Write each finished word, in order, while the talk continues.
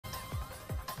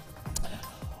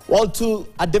Well, to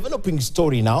a developing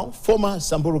story now, former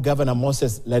Samburu Governor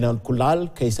Moses Lenolkulal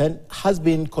has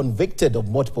been convicted of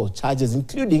multiple charges,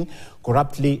 including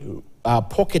corruptly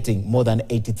pocketing more than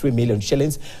 83 million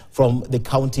shillings from the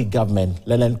county government.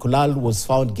 Lenolkulal was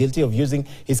found guilty of using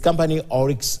his company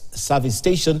Oryx service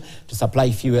station to supply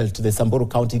fuel to the Samburu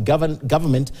County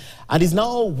government and is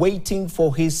now waiting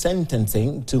for his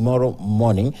sentencing tomorrow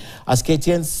morning. As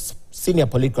KTN's senior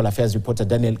political affairs reporter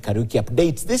Daniel Kariuki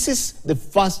updates, this is the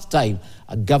first time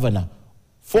a governor,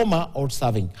 former or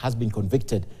serving, has been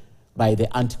convicted by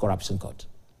the anti-corruption court.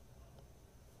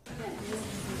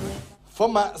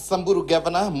 Former Samburu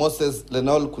Governor Moses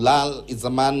Lenolkulal is a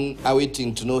man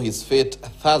awaiting to know his fate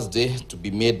Thursday to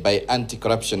be made by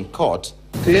anti-corruption court.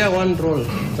 Clear one roll,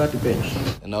 30 bench.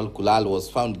 Lenolkulal was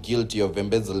found guilty of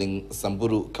embezzling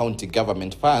Samburu County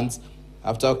government funds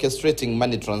after orchestrating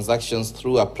money transactions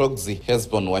through a proxy,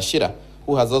 Hesbon Wachira,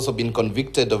 who has also been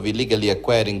convicted of illegally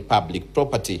acquiring public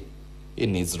property.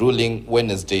 In his ruling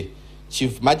Wednesday,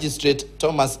 Chief Magistrate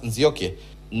Thomas Nzioke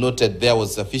noted there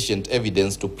was sufficient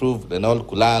evidence to prove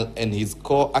Lenolkulal and his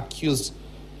co-accused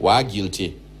were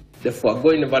guilty. The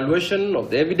foregoing evaluation of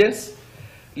the evidence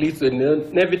leads to an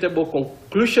inevitable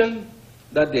conclusion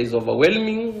that there is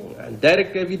overwhelming and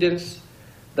direct evidence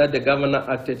that the governor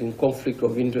acted in conflict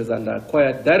of interest and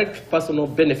acquired direct personal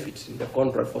benefit in the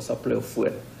contract for supply of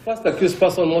fuel. First accused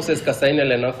person Moses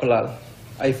Lenolkulal,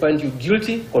 I find you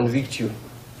guilty, convict you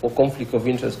for conflict of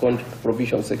interest contrary to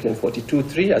provision section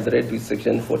 42(3 as read with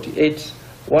section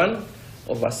 48(1)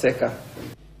 of ASECA.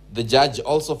 The judge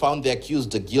also found the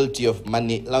accused guilty of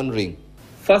money laundering.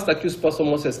 First accused person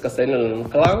Moses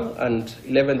Lenolkulal and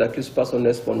 11th accused person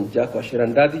Hesbon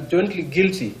Wachira jointly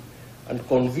guilty and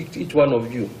convict each one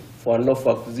of you for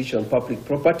unlawful acquisition of public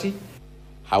property.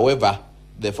 However,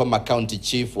 the former county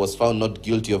chief was found not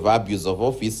guilty of abuse of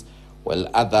office, while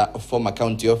other former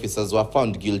county officers were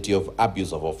found guilty of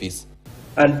abuse of office.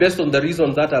 And based on the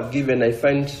reasons that I've given, I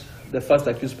find the first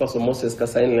accused person Moses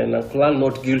Lenolkulal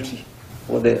not guilty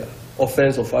for the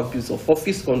offense of abuse of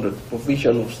office under the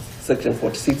provision of section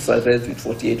 46 as read with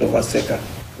 48 of ASECA.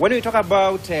 When we talk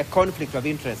about conflict of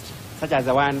interest, such as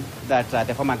the one that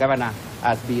the former governor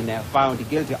has been found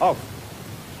guilty of,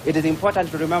 it is important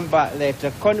to remember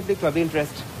that conflict of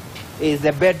interest is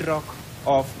the bedrock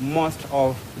of most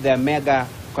of the mega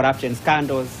corruption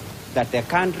scandals that the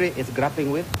country is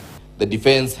grappling with. The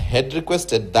defense had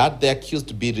requested that the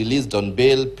accused be released on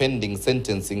bail pending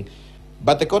sentencing,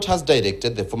 but the court has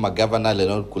directed the former governor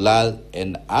Lenolkulal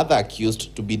and other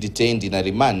accused to be detained in a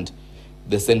remand.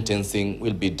 The sentencing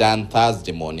will be done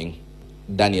Thursday morning.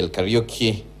 Daniel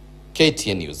Kariuki,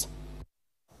 KTN News.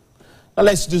 Now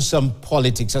let's do some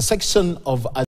politics. A section of